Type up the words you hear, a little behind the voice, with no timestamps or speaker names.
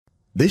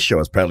This show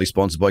is proudly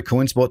sponsored by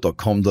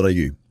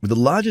coinspot.com.au, with the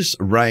largest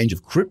range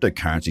of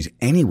cryptocurrencies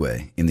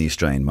anywhere in the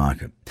Australian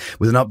market.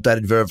 With an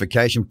updated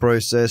verification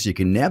process, you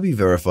can now be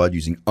verified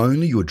using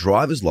only your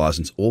driver's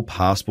license or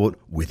passport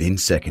within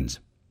seconds.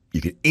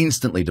 You can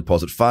instantly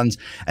deposit funds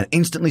and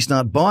instantly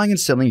start buying and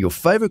selling your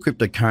favourite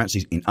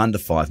cryptocurrencies in under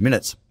 5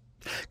 minutes.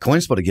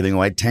 CoinSpot are giving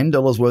away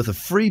 $10 worth of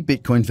free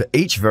Bitcoin for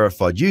each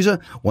verified user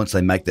once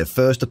they make their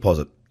first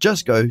deposit.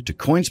 Just go to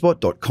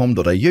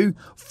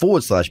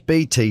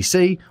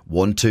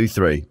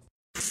coinspot.com.au/BTC123.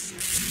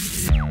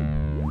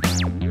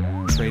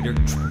 Trader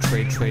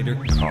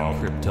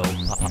Crypto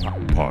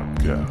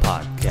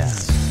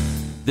Podcast.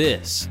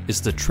 This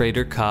is the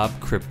Trader Cobb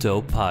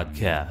Crypto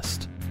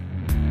Podcast.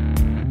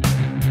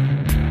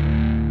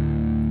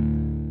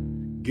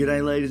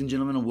 G'day, ladies and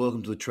gentlemen, and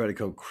welcome to the Trader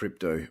Cobb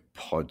Crypto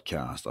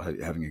Podcast. I hope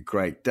you're having a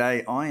great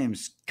day. I am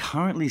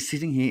currently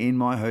sitting here in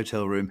my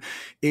hotel room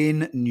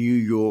in New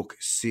York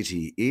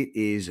City. It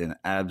is an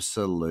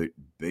absolute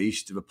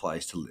beast of a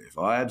place to live.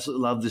 I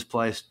absolutely love this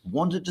place.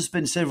 Wanted to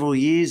spend several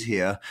years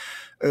here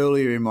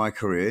earlier in my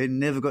career.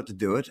 Never got to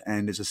do it,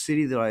 and it's a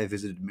city that I have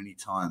visited many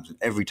times, and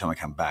every time I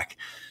come back,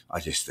 I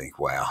just think,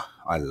 wow,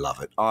 I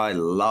love it. I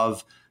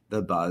love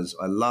the buzz.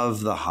 I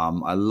love the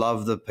hum. I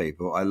love the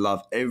people. I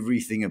love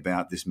everything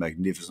about this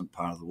magnificent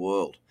part of the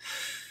world.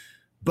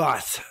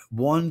 But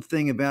one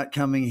thing about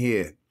coming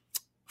here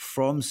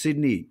from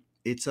Sydney,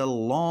 it's a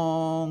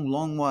long,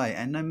 long way.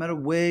 And no matter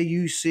where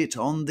you sit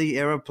on the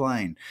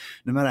aeroplane,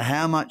 no matter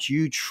how much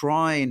you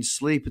try and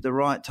sleep at the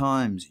right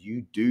times,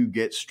 you do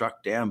get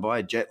struck down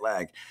by jet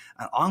lag.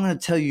 And I'm going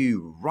to tell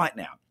you right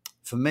now,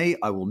 for me,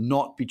 I will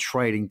not be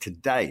trading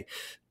today.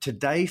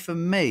 Today for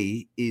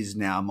me is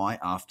now my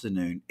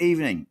afternoon,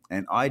 evening,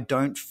 and I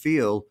don't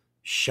feel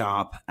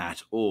sharp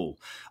at all.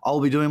 I'll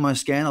be doing my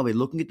scan. I'll be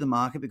looking at the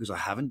market because I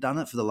haven't done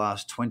it for the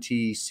last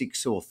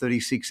 26 or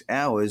 36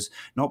 hours,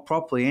 not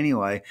properly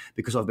anyway,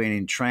 because I've been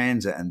in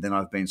transit and then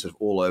I've been sort of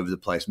all over the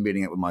place,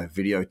 meeting up with my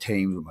video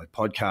team, with my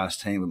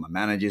podcast team, with my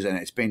managers, and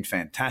it's been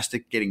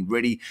fantastic getting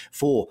ready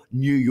for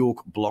New York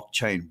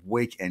Blockchain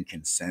Week and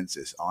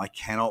Consensus. I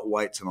cannot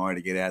wait tomorrow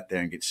to get out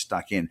there and get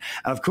stuck in.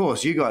 And of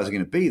course, you guys are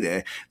going to be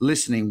there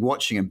listening,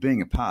 watching, and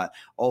being a part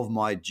of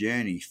my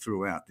journey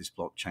throughout this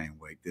Blockchain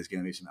Week. There's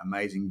going to be some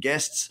amazing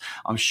guests.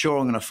 I'm sure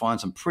I'm going to find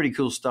some pretty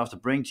cool stuff to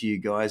bring to you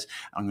guys.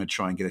 I'm going to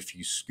try and get a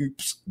few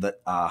scoops that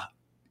are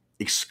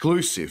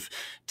exclusive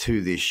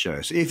to this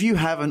show. So if you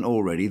haven't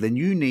already, then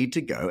you need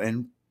to go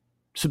and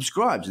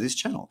subscribe to this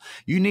channel.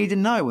 You need to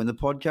know when the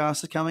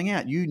podcasts are coming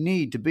out. You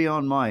need to be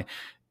on my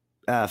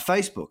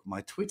Facebook,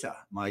 my Twitter,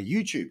 my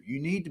YouTube. You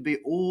need to be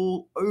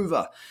all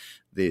over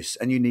this,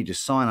 and you need to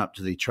sign up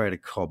to the Trader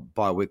Cobb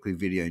bi-weekly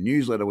video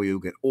newsletter where you'll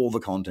get all the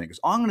content, because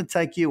I'm going to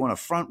take you on a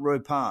front row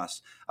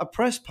pass, a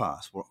press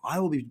pass, where I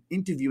will be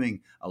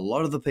interviewing a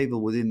lot of the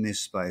people within this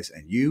space,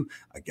 and you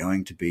are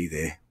going to be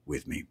there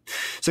with me.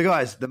 So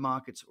guys, the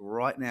markets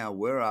right now,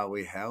 where are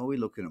we? How are we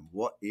looking at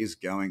what is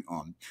going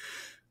on?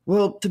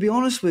 Well, to be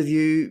honest with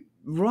you,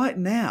 right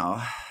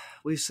now,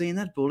 we've seen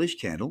that bullish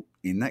candle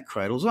in that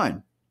cradle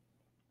zone.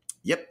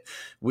 Yep,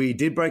 we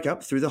did break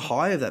up through the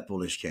high of that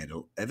bullish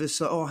candle.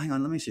 Hang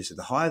on, let me see. So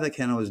the high of that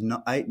candle was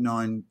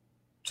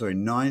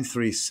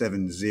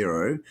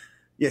 9370.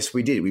 Yes,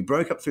 we did. We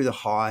broke up through the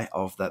high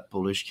of that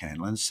bullish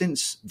candle. And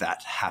since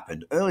that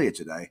happened earlier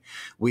today,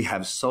 we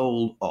have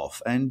sold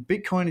off. And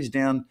Bitcoin is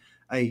down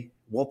a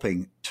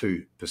whopping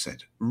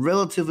 2%.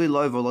 Relatively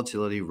low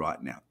volatility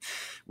right now.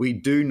 We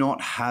do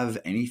not have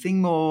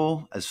anything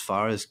more as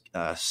far as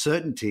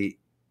certainty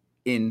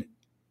in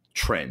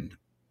trend.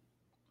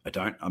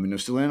 we're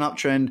still in an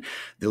uptrend.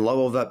 The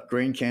low of that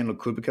green candle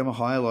could become a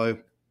higher low.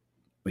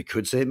 We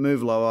could see it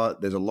move lower.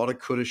 There's a lot of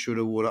coulda,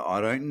 shoulda, woulda. I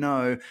don't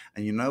know.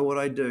 And you know what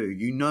I do?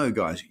 You know,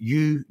 guys,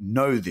 you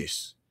know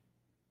this.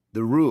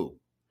 The rule.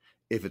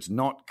 If it's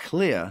not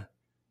clear,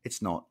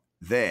 it's not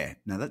there.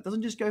 Now, that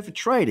doesn't just go for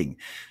trading.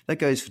 That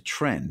goes for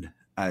trend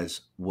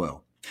as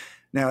well.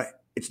 Now,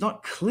 it's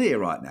not clear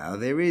right now.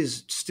 There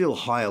is still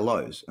higher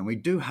lows, and we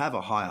do have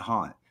a higher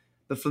high.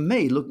 But for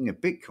me, looking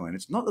at Bitcoin,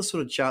 it's not the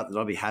sort of chart that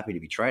I'd be happy to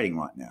be trading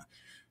right now.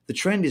 The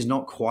trend is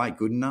not quite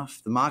good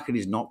enough. The market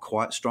is not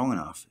quite strong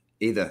enough.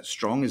 Either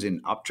strong as in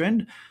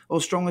uptrend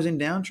or strong as in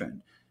downtrend.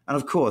 And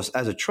of course,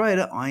 as a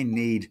trader, I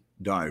need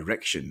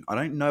direction. I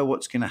don't know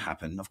what's going to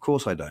happen. Of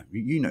course I don't.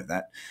 You know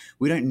that.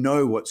 We don't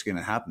know what's going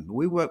to happen, but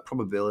we work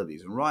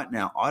probabilities. And right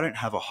now, I don't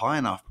have a high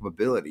enough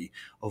probability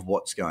of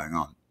what's going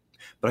on.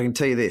 But I can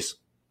tell you this.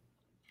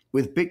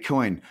 With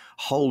Bitcoin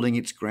holding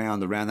its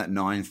ground around that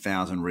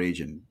 9,000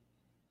 region,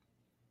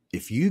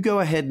 if you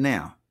go ahead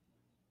now,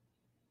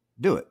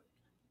 do it.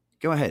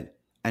 Go ahead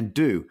and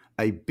do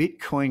a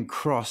Bitcoin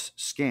cross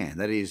scan.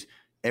 That is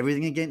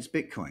everything against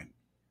Bitcoin.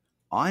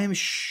 I am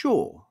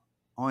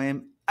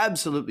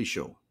absolutely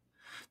sure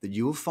that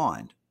you will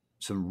find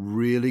some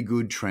really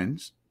good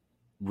trends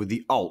with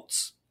the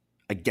alts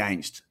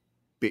against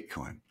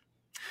Bitcoin.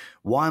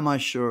 Why am I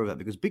sure of that?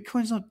 Because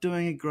Bitcoin's not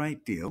doing a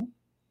great deal.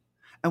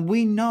 And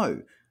we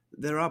know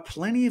there are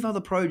plenty of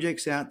other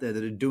projects out there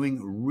that are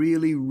doing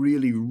really,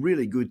 really,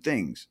 really good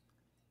things.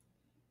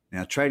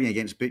 Now, trading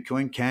against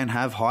Bitcoin can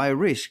have higher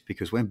risk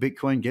because when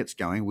Bitcoin gets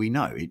going, we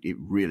know it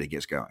really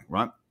gets going,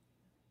 right?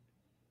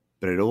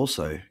 But it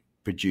also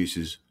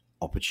produces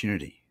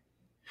opportunity.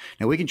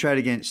 Now, we can trade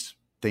against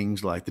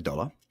things like the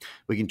dollar.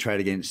 We can trade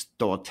against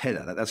dollar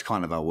tether. That's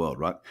kind of our world,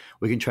 right?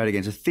 We can trade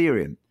against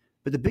Ethereum.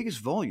 But the biggest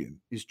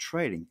volume is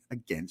trading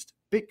against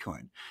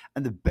Bitcoin.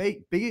 And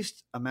the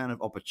biggest amount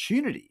of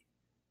opportunity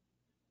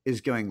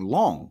is going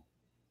long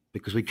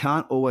because we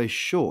can't always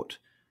short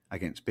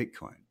against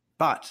Bitcoin.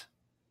 But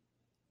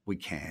we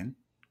can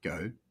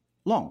go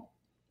long.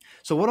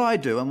 So what I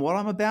do and what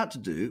I'm about to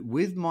do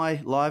with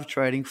my live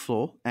trading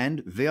floor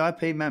and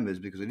VIP members,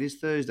 because it is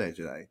Thursday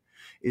today,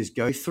 is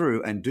go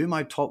through and do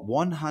my top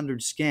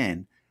 100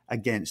 scan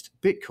against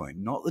Bitcoin,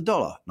 not the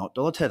dollar, not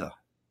dollar tether,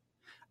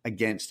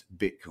 against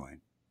Bitcoin.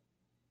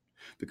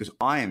 Because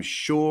I am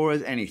sure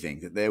as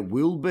anything that there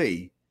will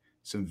be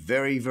some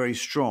very, very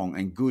strong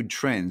and good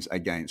trends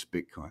against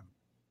Bitcoin.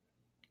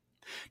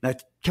 Now,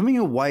 coming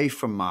away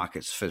from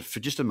markets for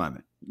just a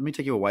moment, let me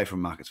take you away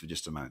from markets for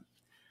just a moment.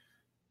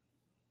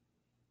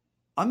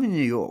 I'm in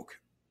New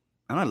York,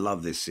 and I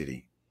love this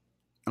city,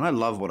 and I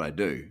love what I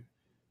do.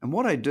 And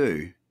what I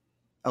do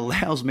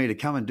allows me to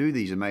come and do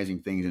these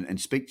amazing things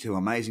and speak to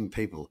amazing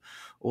people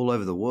all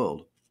over the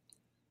world.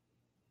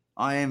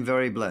 I am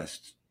very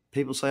blessed.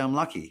 People say I'm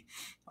lucky.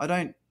 I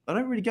don't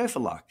really go for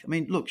luck. I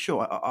mean, look,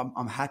 sure,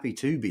 I'm happy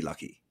to be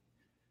lucky,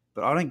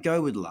 but I don't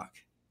go with luck,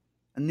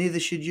 and neither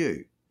should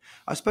you.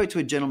 I spoke to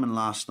a gentleman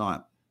last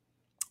night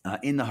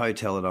in the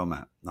hotel that I'm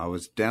at. I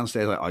was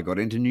downstairs. I got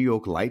into New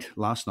York late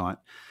last night,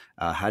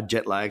 had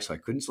jet lag, so I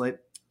couldn't sleep,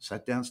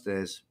 sat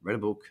downstairs, read a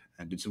book,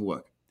 and did some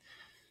work.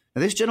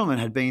 Now, this gentleman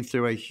had been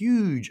through a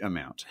huge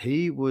amount.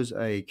 He was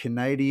a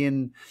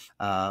Canadian,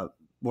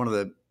 one of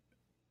the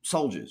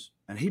soldiers,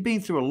 and he'd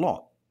been through a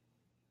lot.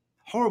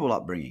 Horrible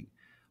upbringing,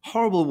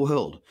 horrible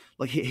world.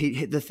 Like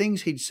he the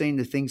things he'd seen,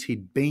 the things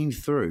he'd been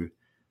through,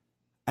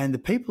 and the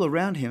people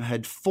around him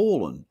had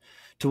fallen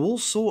to all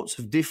sorts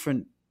of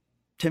different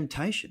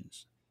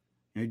temptations.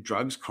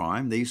 Drugs,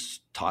 crime,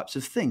 these types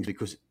of things,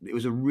 because it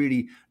was a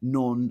really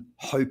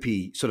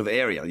non-hopey sort of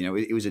area.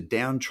 It was a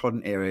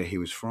downtrodden area he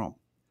was from.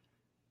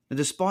 And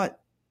despite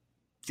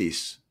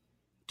this,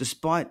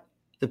 despite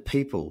the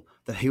people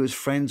that he was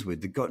friends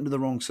with that got into the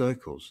wrong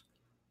circles,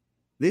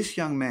 this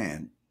young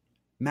man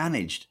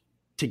managed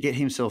to get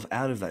himself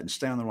out of that and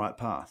stay on the right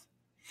path.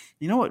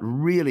 You know what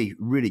really,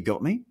 really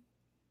got me?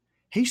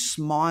 He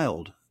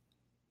smiled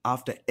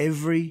after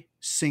every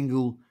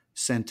single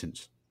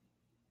sentence.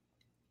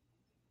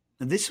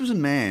 And this was a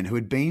man who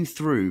had been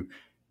through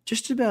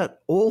just about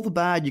all the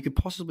bad you could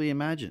possibly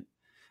imagine,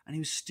 and he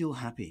was still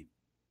happy.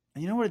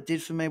 And you know what it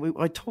did for me?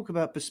 I talk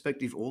about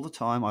perspective all the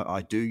time.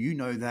 I do. You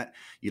know that.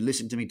 You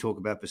listen to me talk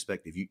about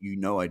perspective. You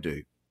know I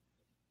do.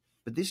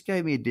 But this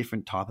gave me a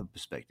different type of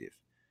perspective.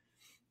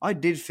 I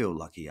did feel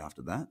lucky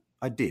after that.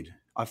 I did.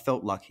 I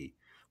felt lucky.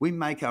 We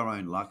make our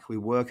own luck. We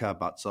work our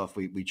butts off.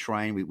 We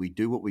train. We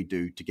do what we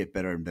do to get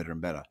better and better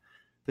and better.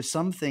 But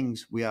some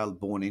things we are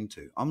born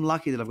into. I'm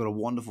lucky that I've got a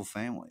wonderful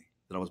family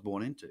that I was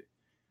born into.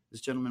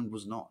 This gentleman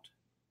was not.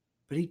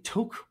 But he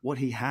took what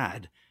he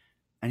had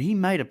and he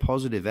made a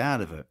positive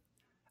out of it.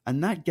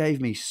 And that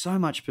gave me so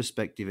much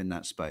perspective in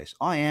that space.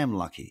 I am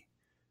lucky.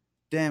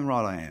 Damn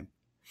right I am.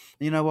 And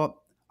you know what?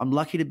 I'm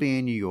lucky to be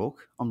in New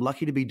York. I'm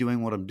lucky to be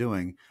doing what I'm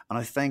doing. And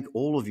I thank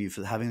all of you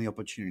for having the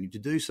opportunity to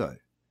do so.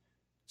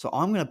 So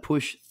I'm going to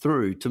push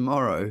through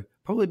tomorrow,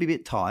 probably be a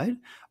bit tired.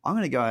 I'm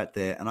going to go out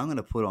there and I'm going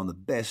to put on the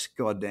best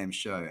goddamn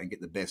show and get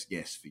the best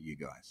guests for you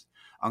guys.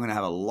 I'm going to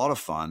have a lot of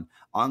fun.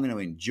 I'm going to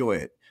enjoy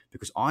it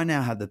because I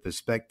now have the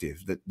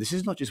perspective that this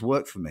is not just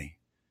work for me.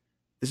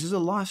 This is a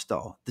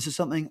lifestyle. This is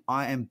something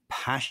I am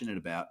passionate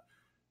about.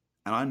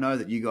 And I know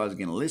that you guys are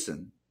going to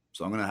listen.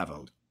 So I'm going to have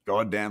a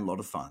goddamn lot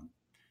of fun.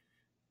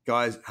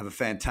 Guys, have a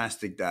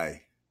fantastic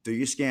day. Do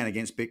your scan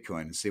against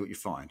Bitcoin and see what you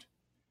find.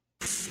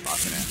 Bye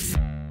for now.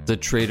 The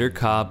Trader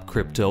Cobb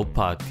Crypto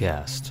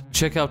Podcast.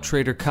 Check out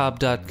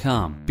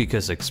TraderCobb.com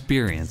because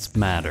experience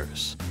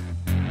matters.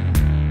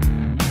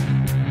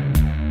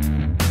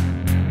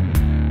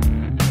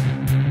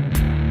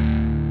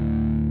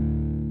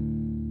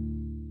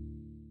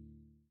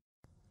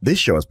 This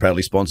show is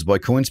proudly sponsored by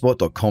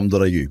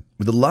coinspot.com.au,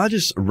 with the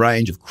largest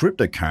range of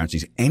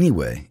cryptocurrencies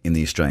anywhere in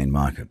the Australian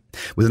market.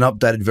 With an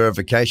updated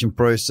verification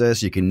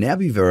process, you can now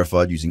be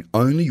verified using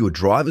only your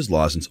driver's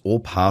license or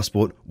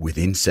passport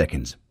within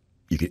seconds.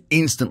 You can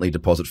instantly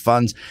deposit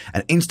funds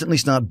and instantly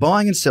start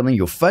buying and selling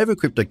your favorite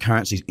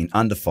cryptocurrencies in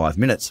under 5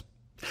 minutes.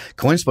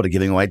 CoinSpot are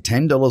giving away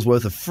 $10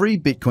 worth of free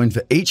Bitcoin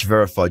for each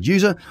verified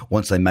user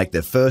once they make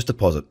their first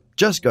deposit.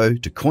 Just go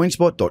to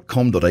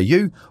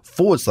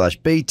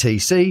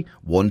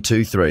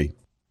coinspot.com.au/BTC123.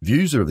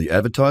 Views are of the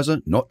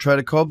advertiser, not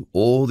Trader Cobb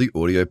or the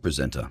audio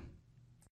presenter.